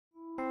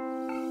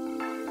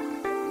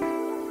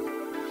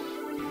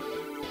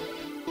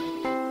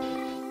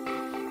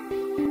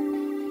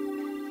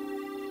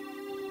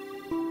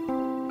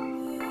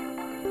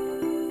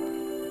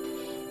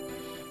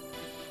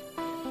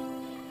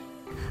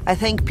I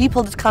think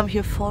people that come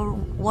here for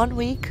 1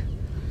 week,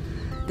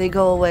 they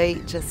go away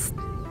just,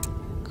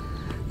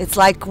 it's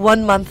like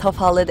 1 month of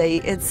holiday.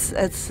 It's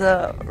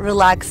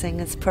relaxing,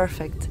 it's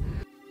perfect.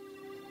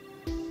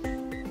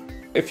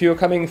 If you're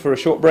coming for a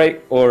short break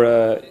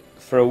or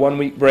for a 1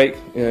 week break,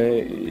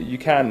 you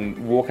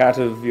can walk out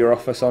of your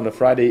office on a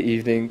Friday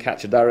evening,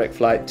 catch a direct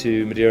flight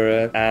to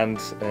Madeira, and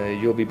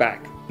you'll be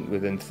back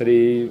within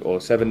 3 or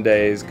 7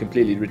 days,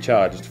 completely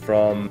recharged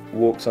from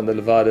walks on the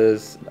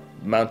Levadas,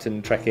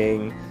 mountain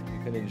trekking.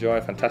 You can enjoy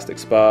fantastic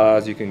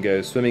spas, you can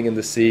go swimming in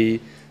the sea,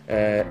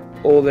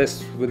 all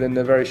this within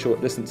a very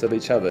short distance of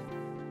each other.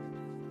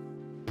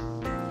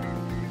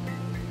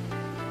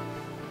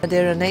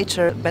 Madeira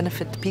nature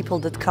benefit people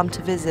that come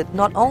to visit,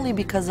 not only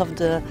because of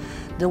the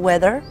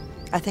weather.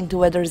 I think the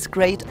weather is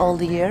great all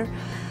the year,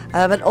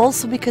 but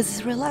also because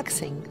it's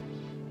relaxing.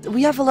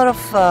 We have a lot of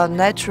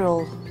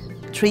natural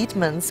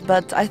treatments,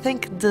 but I think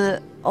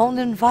the own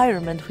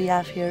environment we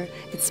have here,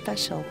 it's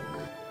special.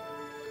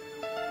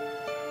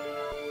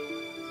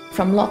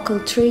 From local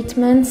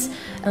treatments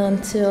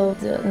until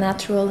the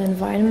natural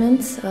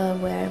environments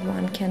where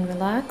one can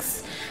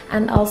relax,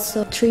 and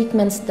also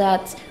treatments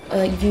that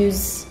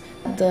use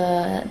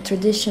the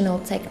traditional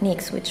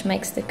techniques, which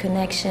makes the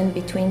connection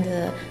between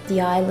the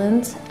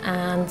island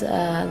and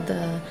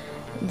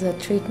the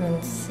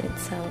treatments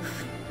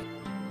itself.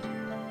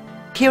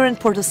 Here in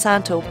Porto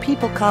Santo,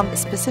 people come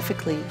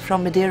specifically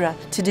from Madeira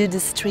to do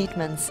these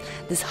treatments,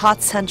 these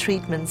hot sand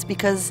treatments,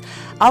 because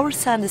our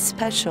sand is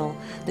special.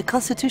 The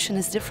constitution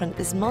is different,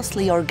 it's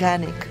mostly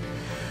organic.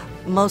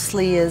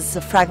 Mostly is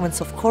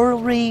fragments of coral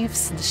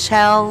reefs, the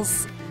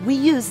shells. We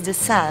use the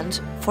sand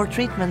for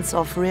treatments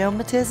of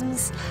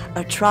rheumatisms,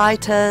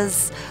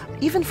 arthritis,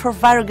 even for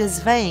varicose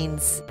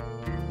veins.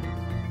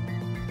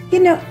 You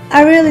know,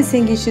 I really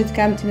think you should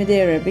come to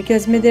Madeira,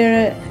 because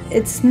Madeira,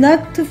 it's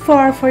not too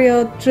far for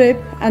your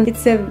trip, and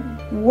it's a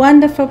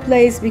wonderful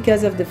place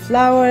because of the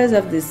flowers,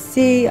 of the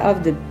sea,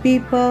 of the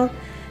people.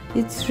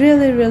 It's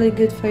really, really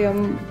good for your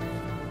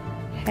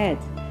head.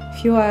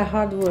 If you are a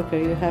hard worker,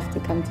 you have to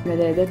come to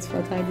Madeira. That's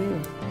what I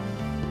do.